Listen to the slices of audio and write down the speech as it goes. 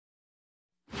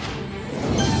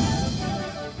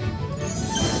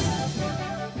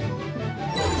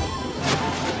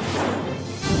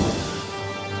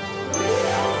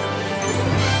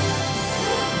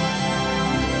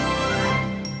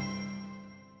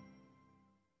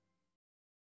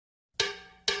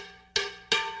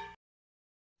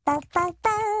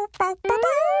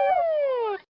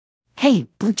Hey,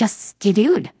 Blue just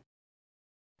skidooed.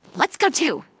 Let's go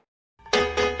too.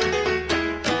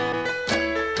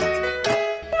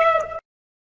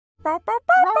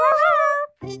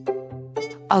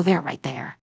 Oh, they're right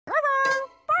there.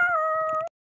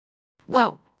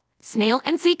 Whoa, Snail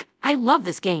and Seek, I love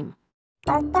this game.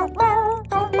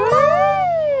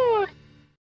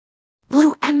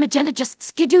 Blue and Magenta just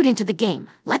skidooed into the game.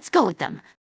 Let's go with them.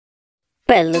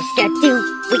 Well, skidoo,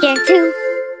 we can too.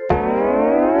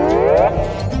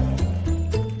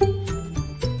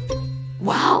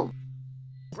 Wow!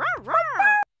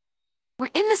 We're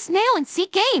in the Snail and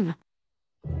Seek game.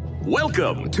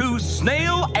 Welcome to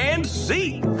Snail and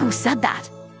Seek. Who said that?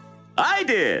 I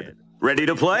did. Ready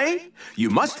to play? You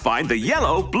must find the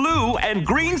yellow, blue, and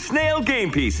green snail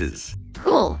game pieces.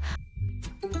 Cool.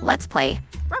 Let's play.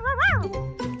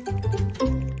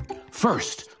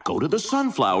 First, go to the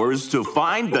sunflowers to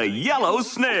find the yellow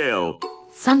snail.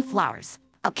 Sunflowers.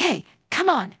 Okay, come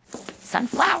on.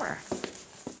 Sunflower.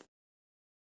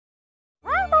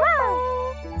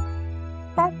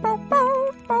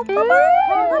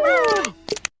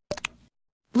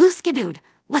 Blue skidooed.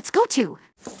 Let's go too.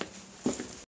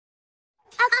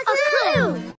 A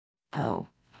clue! Oh.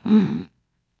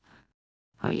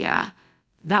 Oh yeah,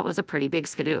 that was a pretty big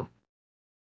skidoo.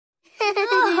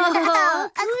 Oh,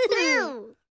 a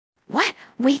clue! What?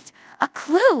 Wait, a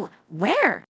clue.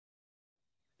 Where?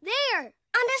 There, on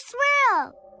the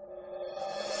swirl.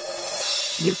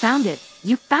 You found it.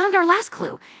 You found our last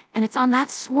clue, and it's on that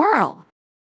swirl.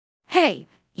 Hey,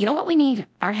 you know what we need?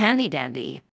 Our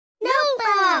handy-dandy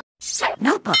Notebook!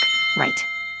 notebook. Right.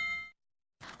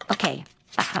 Okay.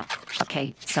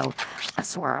 Okay, so a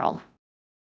swirl.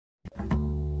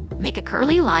 Make a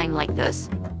curly line like this.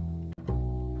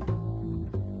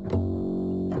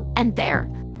 And there.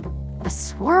 The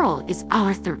swirl is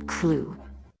our third clue.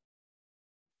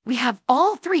 We have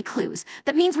all 3 clues.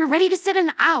 That means we're ready to sit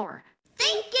an hour.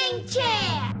 Thinking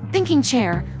chair! Thinking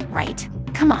chair. Right.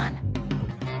 Come on.